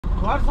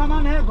घर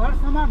सामान है, घर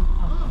सामान,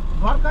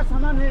 घर का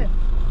सामान है।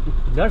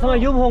 घर सामान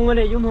यूं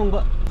होंगे यूं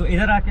होंगे। तो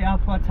इधर आके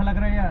आपको अच्छा लग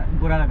रहा है या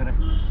बुरा लग रहा है?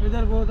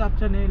 इधर बहुत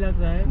अच्छा नहीं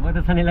लग रहा है। बहुत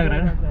अच्छा नहीं लग रहा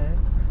है।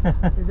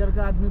 इधर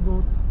का आदमी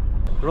बहुत।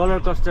 Roller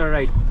coaster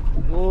ride.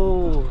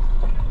 Oh,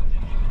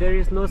 there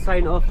is no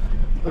sign of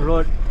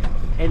road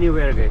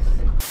anywhere, guys.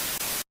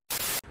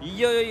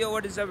 Yo,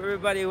 what is up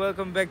everybody?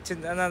 Welcome back to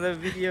another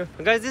video.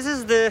 Guys, this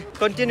is the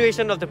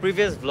continuation of the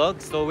previous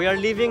vlog. So we are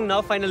leaving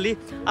now finally.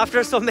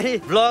 After so many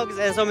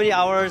vlogs and so many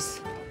hours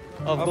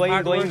of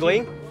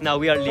going. Now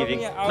we are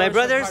leaving. My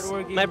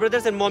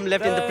brothers and mom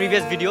left in the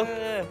previous video.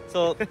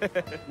 So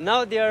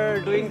now they are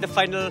doing the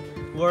final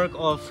work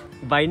of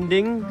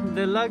binding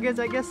the luggage,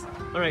 I guess.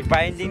 Alright.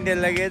 Binding the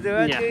luggage.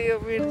 What do you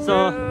mean? So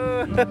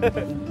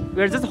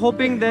we're just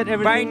hoping that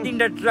everything... Binding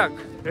the truck.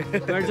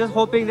 We're just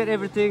hoping that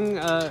everything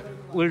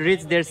will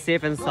reach there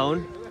safe and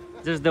sound,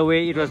 just the way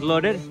it was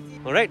loaded.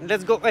 Alright,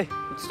 let's go. Hey,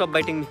 stop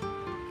biting me.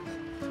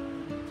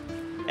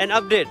 An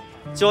update.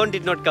 John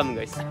did not come,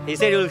 guys. He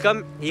said he will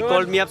come. He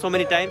called me up so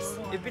many times.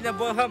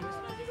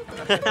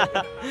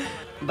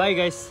 Bye,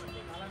 guys.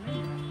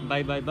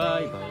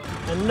 Bye.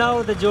 And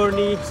now the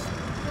journey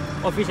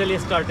officially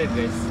started,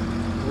 guys.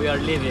 We are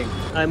leaving.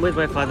 I'm with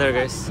my father,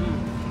 guys.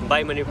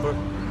 Bye, Manipur.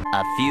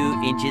 A few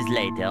inches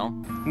later.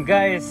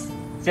 Guys,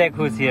 check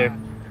who's here.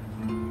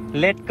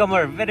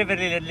 Latecomer, very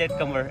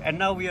latecomer. And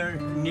now we are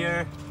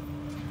near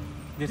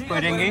this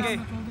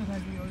Korenge.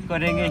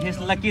 Korenge, he's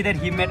lucky that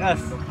he met us.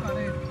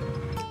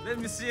 Let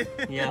me see.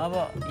 Yeah.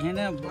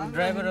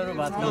 driver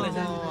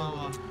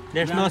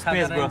There's no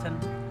space, bro.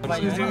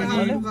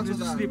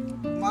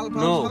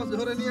 No.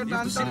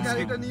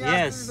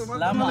 Yes.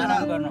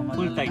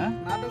 Full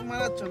time.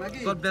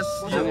 God bless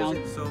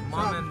you. So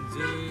mom and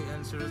Jay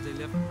and Suraj, they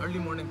left early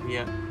morning.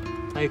 Yeah.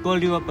 I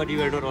called you up, but you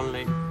were not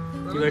online.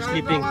 You were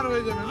sleeping. I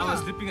was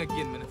sleeping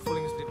again, man.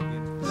 Falling asleep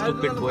again.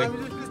 Stupid boy.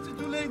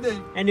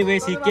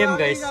 Anyways, he came,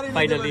 guys,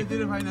 finally.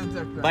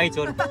 Bye,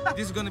 John.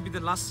 This is gonna be the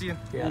last scene.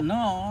 Yeah.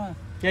 No.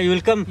 Yeah, you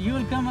will come. You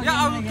will come again.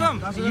 Yeah, I will come.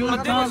 But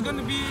then it's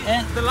gonna be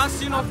the last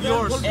scene of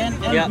yours. And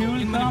Yeah. you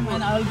will come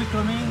and I will be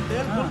coming.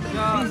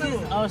 Yeah. This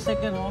is our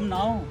second home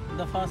now.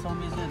 The first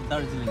home is in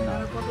Darjeeling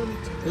now.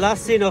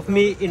 Last scene of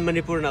me in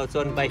Manipur now,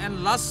 John. Bye.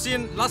 And last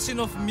scene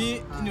of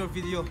me in your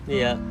video.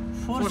 Yeah.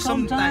 For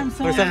some time.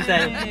 For some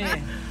time.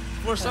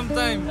 For some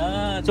time.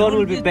 John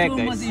will be back,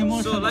 guys.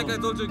 So like I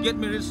told you, get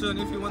married soon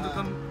if you want to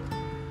come.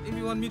 If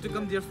you want me to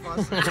come there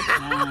fast.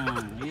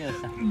 Yes.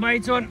 Bye,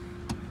 John.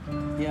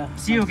 Yeah.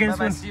 See you again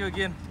Bye-bye, soon. see you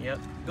again. Yep.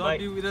 God Bye.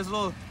 be with us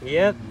all.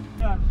 Yep.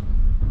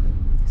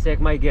 Check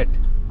my gate.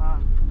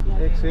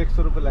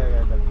 100 रुपए लगेगा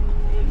इधर।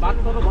 बात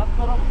करो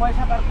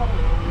पैसा बात करो।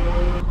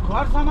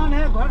 घर सामान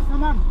है, घर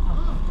सामान,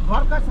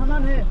 घर का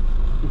सामान है।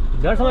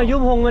 घर सामान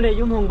यूं होंगे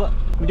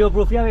video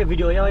proof ya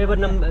video ya ba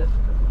nam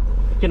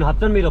kin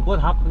haptan mi lo pot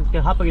hap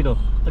kin hap gi do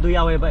adu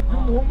ya ba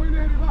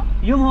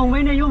यूं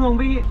होंगे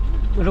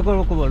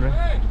रुको बोल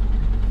रहे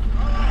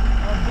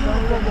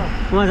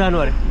वहाँ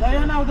जानो रे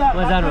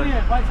वहाँ जानो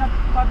पैसा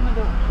बाद में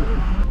दो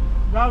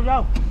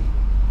जाओ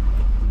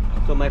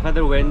So my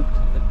father went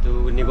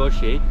to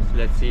negotiate.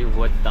 Let's see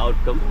what the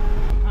outcome.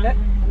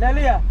 ले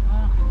लिया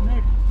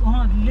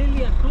हाँ ले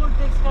लिया टोल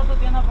टैक्स का तो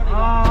देना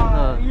पड़ेगा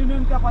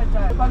यूनियन का पैसा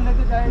है कल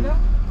लेके जाएगा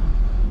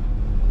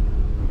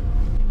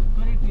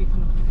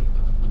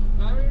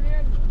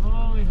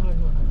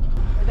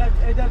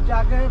इधर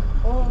जाके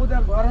वो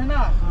उधर घर है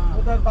ना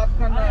उधर बात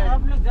करना है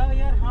आप लोग जाओ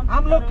यार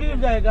हम लोग क्यों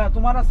जाएगा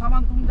तुम्हारा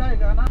सामान तुम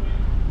जाएगा ना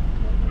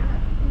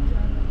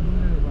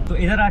तो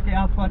इधर आके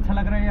आपको अच्छा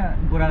लग रहा है या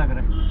बुरा लग रहा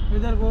है?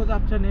 इधर बहुत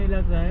अच्छा नहीं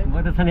लग रहा है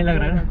बहुत अच्छा नहीं लग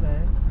रहा है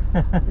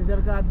इधर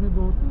का आदमी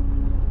बहुत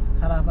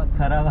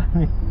खराब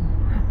आदमी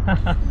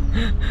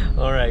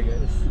Alright,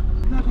 guys.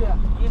 कितना दिया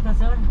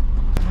 1000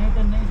 नहीं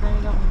तो नहीं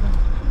जाएगा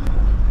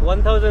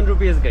 1000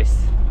 rupees, guys.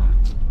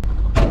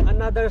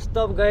 Another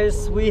stop,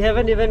 guys. We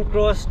haven't even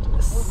crossed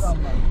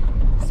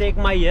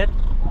Sekmai yet.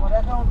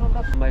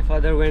 My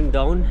father went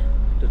down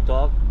to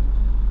talk,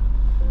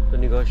 to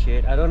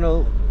negotiate. I don't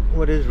know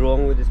what is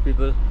wrong with these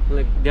people.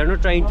 Like, they're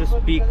not trying to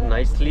speak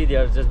nicely, they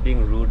are just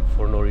being rude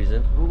for no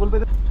reason.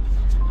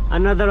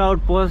 Another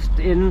outpost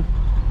in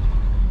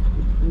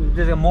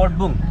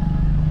Modbung.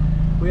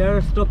 We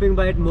are stopping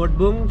by at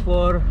Modbung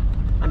for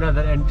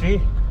another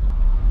entry.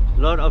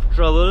 Lot of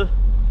trouble.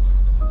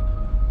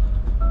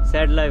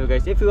 Sad life,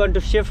 guys. If you want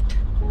to shift,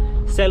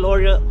 sell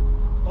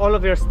all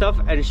of your stuff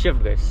and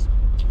shift, guys.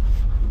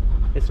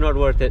 It's not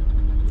worth it.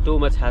 Too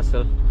much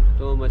hassle,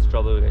 too much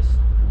trouble, guys.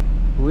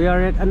 We are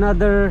at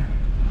another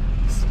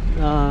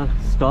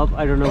stop.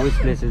 I don't know which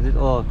place is it.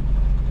 Oh,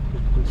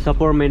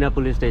 Sapor Maina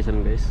police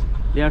station, guys.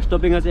 They are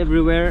stopping us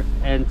everywhere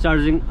and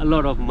charging a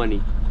lot of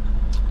money.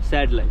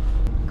 Sad life.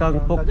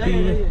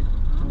 Kangpokpi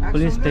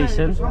police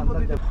station.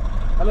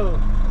 Hello.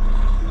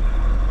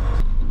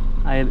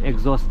 I am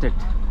exhausted.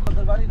 We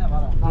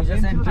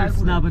just entered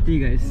Senapati,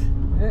 guys.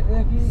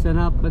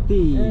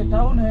 Senapati.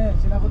 Town है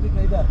सेनापति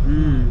का इधर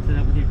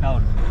Senapati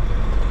town.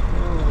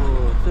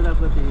 Oh,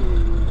 Senapati.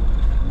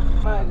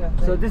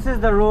 So this is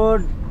the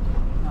road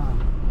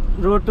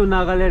to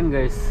Nagaland,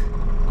 guys.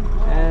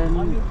 And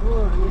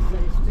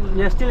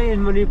we are still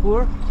in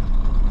Manipur,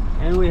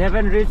 and we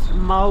haven't reached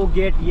Mao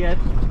Gate yet,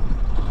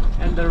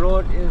 and the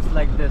road is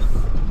like this.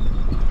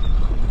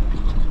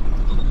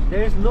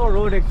 There is no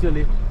road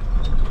actually.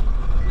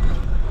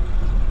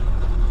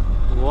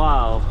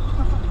 Wow.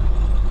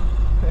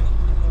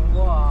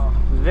 Wow.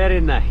 Very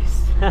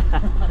nice.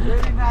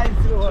 Very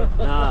nice road.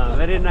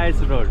 Very nice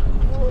road.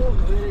 Oh,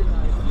 very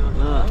nice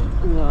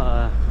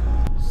road.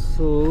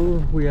 So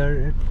we are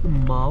at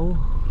Mao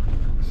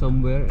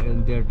somewhere,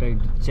 and they are trying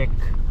to check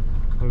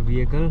our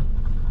vehicle.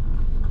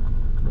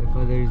 My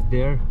father is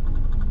there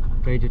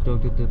trying to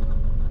talk to the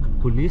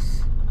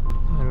police.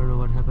 I don't know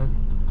what happened.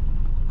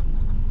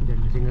 They're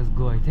letting us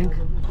go, I think.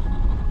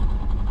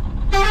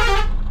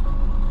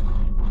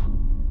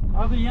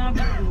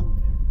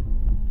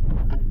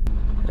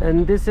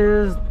 And this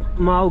is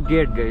Mao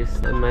Gate,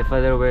 guys, and my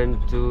father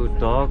went to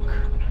talk.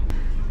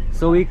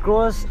 So we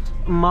crossed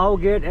Mao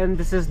Gate, and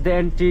this is the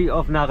entry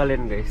of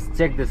Nagaland, guys.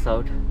 Check this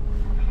out.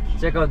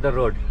 Check out the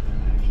road.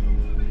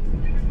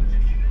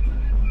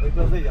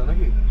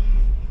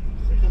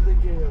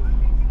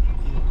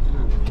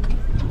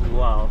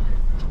 Wow.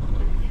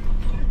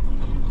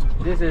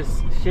 This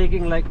is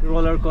shaking like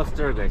roller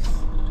coaster, guys.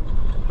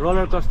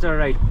 Roller coaster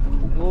ride.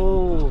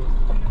 Oh,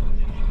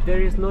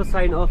 there is no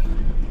sign of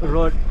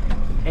road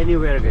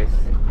anywhere, guys.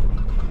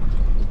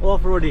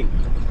 Off-roading.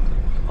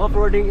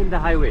 Off-roading in the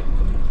highway.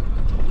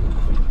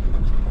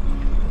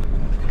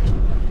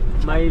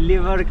 My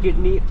liver,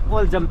 kidney,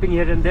 all jumping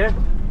here and there.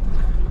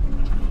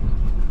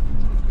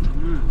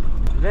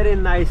 Very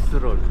nice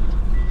road.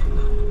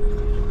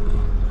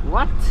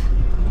 What?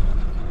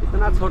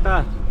 Itna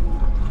chota.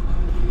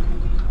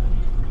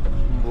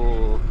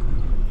 Whoa.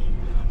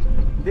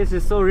 This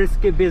is so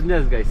risky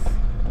business, guys.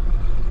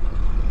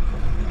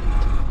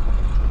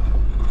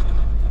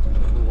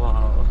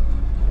 Wow.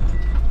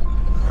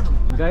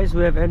 Guys,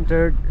 we have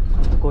entered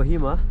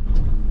Kohima.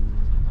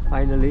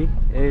 Finally,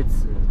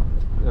 it's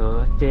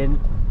 10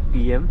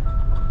 PM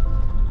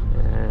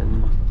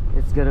and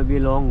it's gonna be a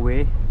long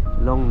way,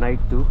 long night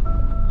too.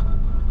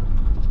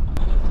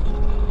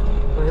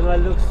 Kohima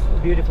looks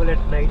beautiful at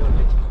night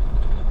only.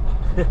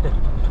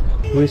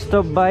 We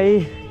stopped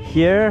by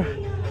here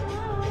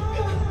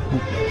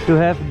to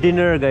have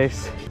dinner,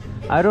 guys.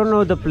 I don't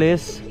know the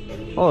place.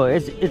 Oh,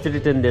 it's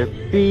written there,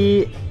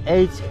 P-H-E-R-I-M-A,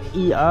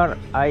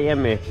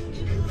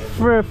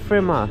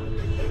 Frima.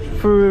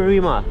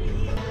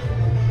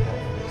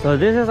 So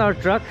this is our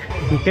truck.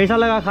 कैसा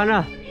लगा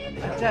खाना?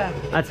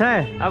 अच्छा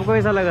है? आपको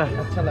कैसा लगा?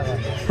 अच्छा लगा.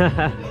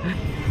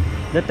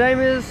 The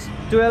time is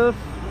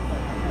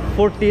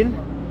 12:14.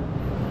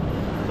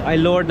 I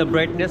lowered the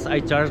brightness. I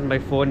charged my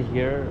phone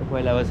here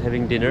while I was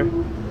having dinner,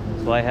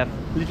 so I have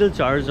little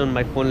charge on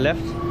my phone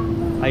left.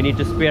 I need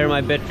to spare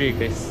my battery,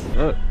 guys.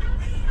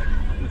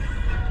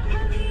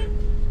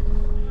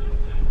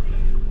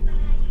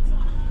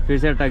 फिर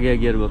से हटा गया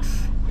gear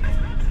box.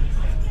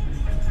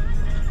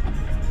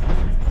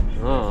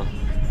 Oh,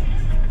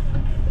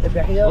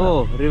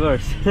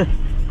 reverse.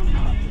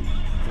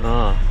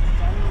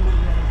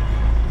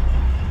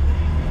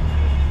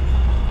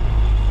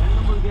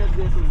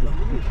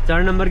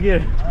 4 number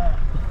gear.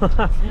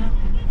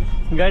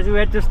 Guys, we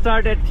had to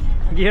start at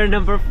gear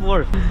number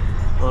 4.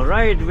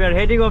 Alright, we are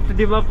heading off to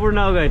Dimapur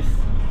now, guys.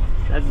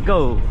 Let's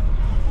go.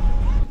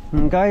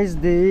 Guys,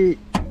 the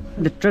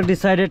truck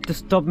decided to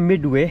stop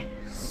midway.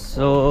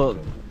 So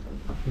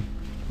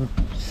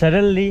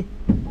suddenly,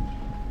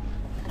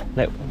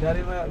 like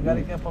गाड़ी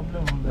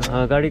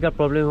का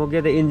problem हो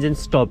गया. The engine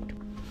stopped,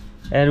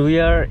 and we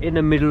are in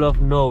the middle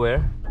of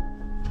nowhere,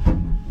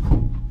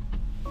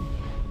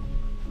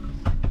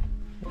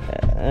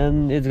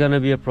 and it's gonna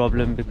be a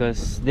problem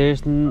because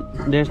there's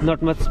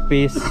not much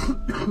space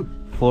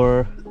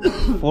for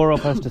 4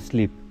 of us to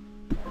sleep.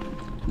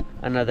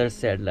 Another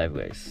sad life,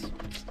 guys.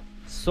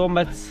 So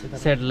much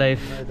sad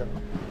life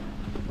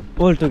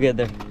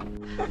altogether.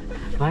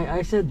 भाई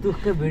ऐसे दुख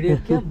का video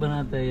क्या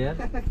बनाता है यार?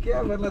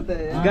 क्या बनाता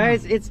है यार?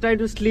 Guys, it's time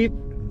to sleep.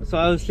 So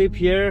I'll sleep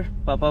here.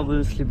 Papa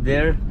will sleep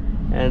there,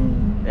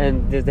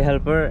 and there's the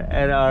helper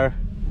and our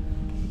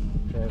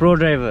pro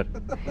driver.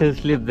 He'll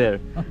sleep there.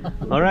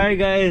 All right,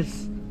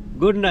 guys.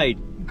 Good night.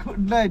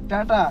 Good night.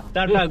 Tata.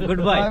 Tata.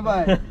 Goodbye. Bye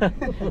bye.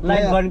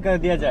 Light बंद कर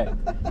दिया जाए.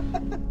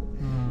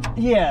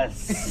 Yes.